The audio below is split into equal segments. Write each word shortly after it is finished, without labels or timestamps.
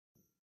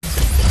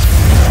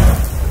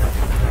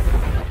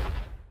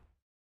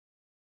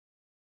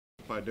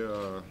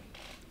kepada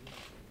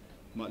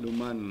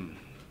makluman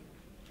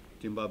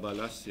timbal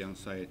balas yang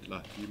saya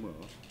telah terima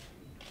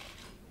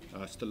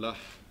setelah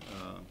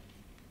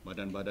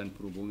badan-badan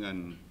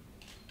perhubungan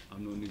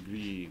UMNO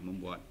Negeri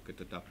membuat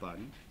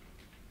ketetapan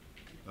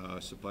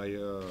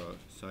supaya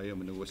saya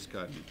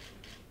meneruskan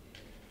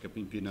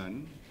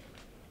kepimpinan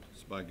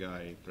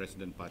sebagai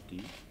Presiden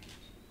Parti,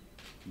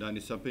 dan di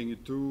samping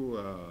itu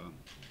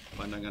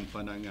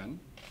pandangan-pandangan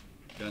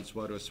dan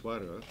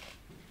suara-suara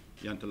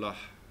yang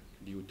telah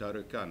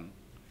diutarakan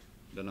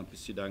dalam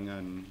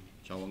persidangan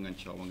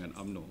cawangan-cawangan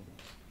UMNO.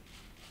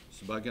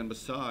 Sebahagian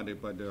besar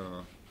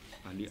daripada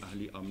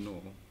ahli-ahli UMNO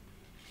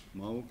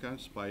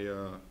mahukan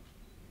supaya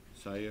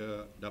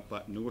saya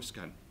dapat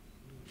meneruskan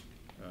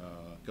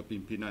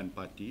kepimpinan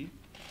parti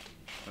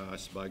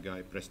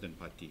sebagai Presiden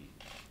Parti.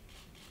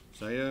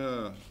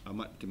 Saya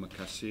amat terima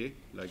kasih,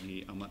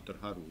 lagi amat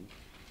terharu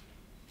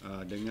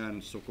dengan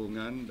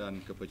sokongan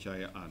dan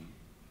kepercayaan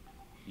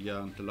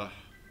yang telah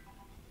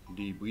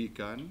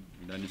diberikan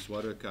dan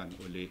disuarakan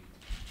oleh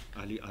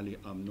ahli-ahli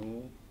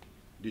UMNO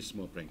di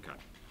semua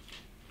peringkat.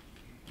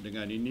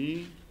 Dengan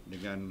ini,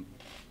 dengan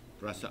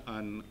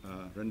perasaan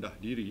rendah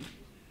diri,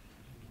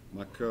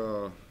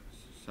 maka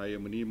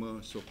saya menerima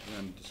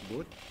sokongan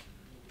tersebut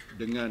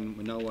dengan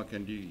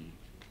menawarkan diri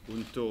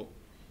untuk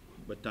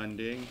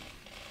bertanding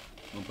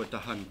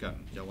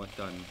mempertahankan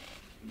jawatan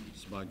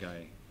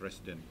sebagai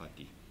Presiden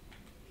Parti.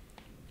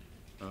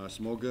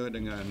 Semoga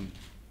dengan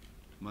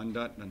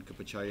mandat dan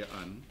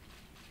kepercayaan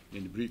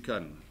yang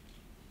diberikan,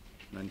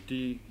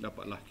 nanti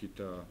dapatlah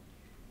kita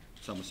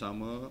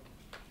sama-sama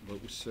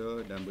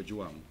berusaha dan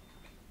berjuang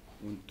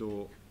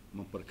untuk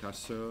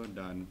memperkasa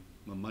dan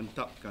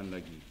memantapkan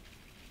lagi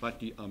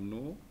Parti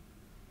UMNO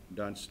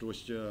dan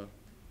seterusnya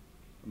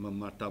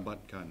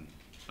memartabatkan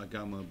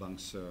agama,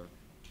 bangsa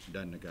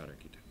dan negara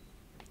kita.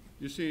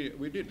 You see,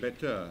 we did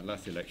better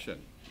last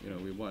election. You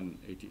know, we won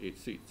 88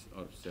 seats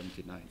out of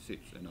 79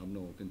 seats, and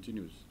UMNO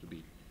continues to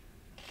be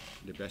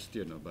the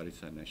bastion of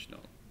Barisan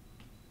Nasional.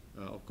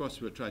 Of course,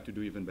 we'll try to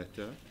do even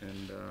better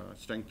and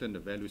strengthen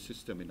the value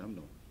system in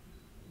UMNO.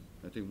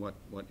 I think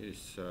what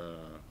is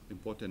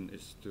important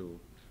is to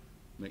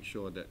make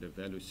sure that the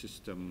value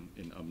system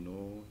in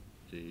UMNO,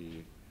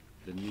 the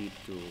need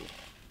to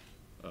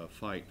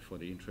fight for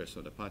the interests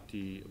of the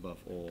party above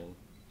all,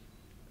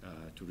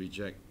 to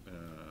reject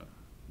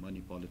money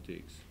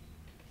politics,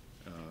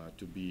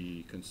 to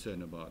be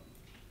concerned about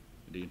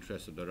the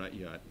interests of the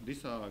rakyat.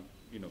 These are,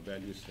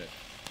 values that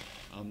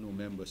UMNO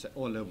members at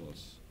all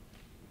levels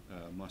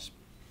must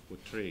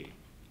portray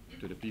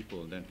to the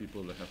people. Then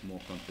people will have more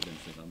confidence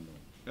in UMNO.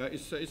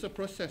 It's a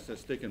process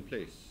that's taken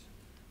place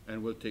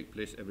and will take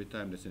place every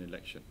time there's an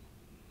election.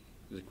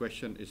 The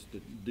question is the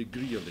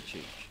degree of the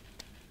change.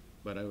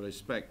 But I will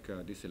expect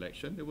this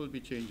election, there will be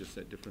changes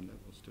at different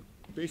levels too.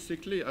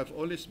 Basically, I've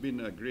always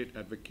been a great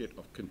advocate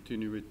of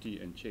continuity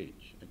and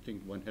change. I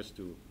think one has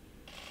to,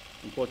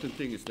 important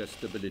thing is that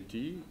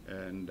stability,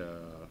 and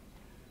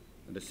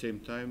at the same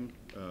time,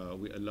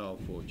 we allow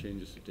for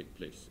changes to take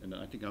place. And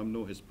I think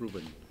UMNO has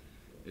proven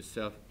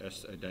itself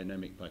as a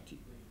dynamic party,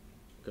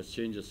 because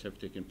changes have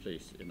taken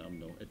place in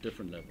UMNO at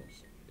different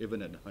levels,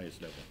 even at the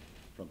highest level,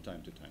 from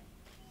time to time.